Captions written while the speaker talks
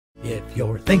if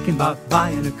you're thinking about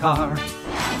buying a car.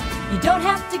 You don't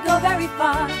have to go very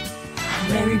far.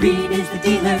 Larry Reed is the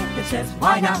dealer that says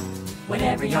why not?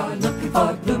 Whatever you're looking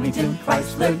for, Bloomington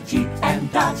Chrysler, Jeep,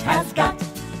 and Dodge has got.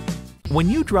 When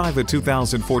you drive a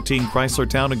 2014 Chrysler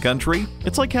Town & Country,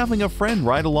 it's like having a friend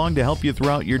ride along to help you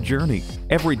throughout your journey.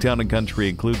 Every Town & Country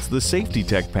includes the Safety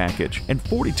Tech package and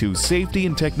 42 safety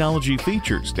and technology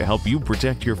features to help you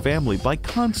protect your family by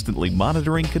constantly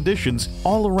monitoring conditions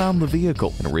all around the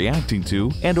vehicle and reacting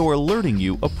to and/or alerting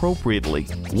you appropriately.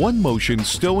 One Motion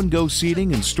stow-and-go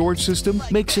seating and storage system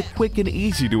makes it quick and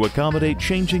easy to accommodate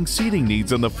changing seating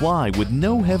needs on the fly with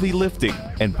no heavy lifting.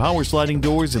 And power sliding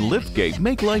doors and liftgate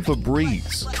make life a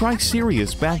breeze. Try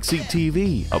Sirius Backseat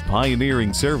TV, a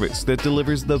pioneering service that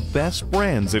delivers the best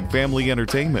brands in family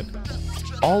entertainment.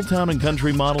 All Town &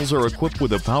 Country models are equipped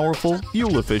with a powerful,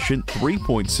 fuel-efficient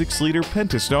 3.6-liter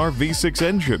Pentastar V6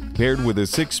 engine, paired with a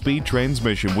 6-speed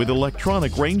transmission with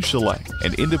electronic range select,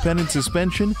 and independent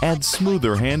suspension adds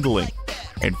smoother handling.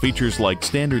 And features like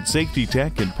standard safety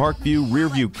tech and park view rear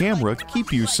view camera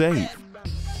keep you safe.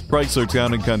 Chrysler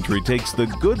Town & Country takes the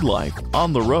good life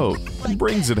on the road and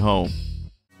brings it home.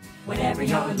 Whatever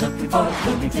you're looking for,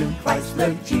 Bloomington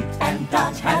Chrysler, Jeep, and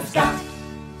Dodge has got.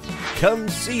 Come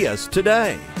see us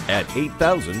today at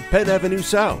 8000 Penn Avenue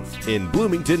South in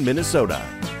Bloomington, Minnesota.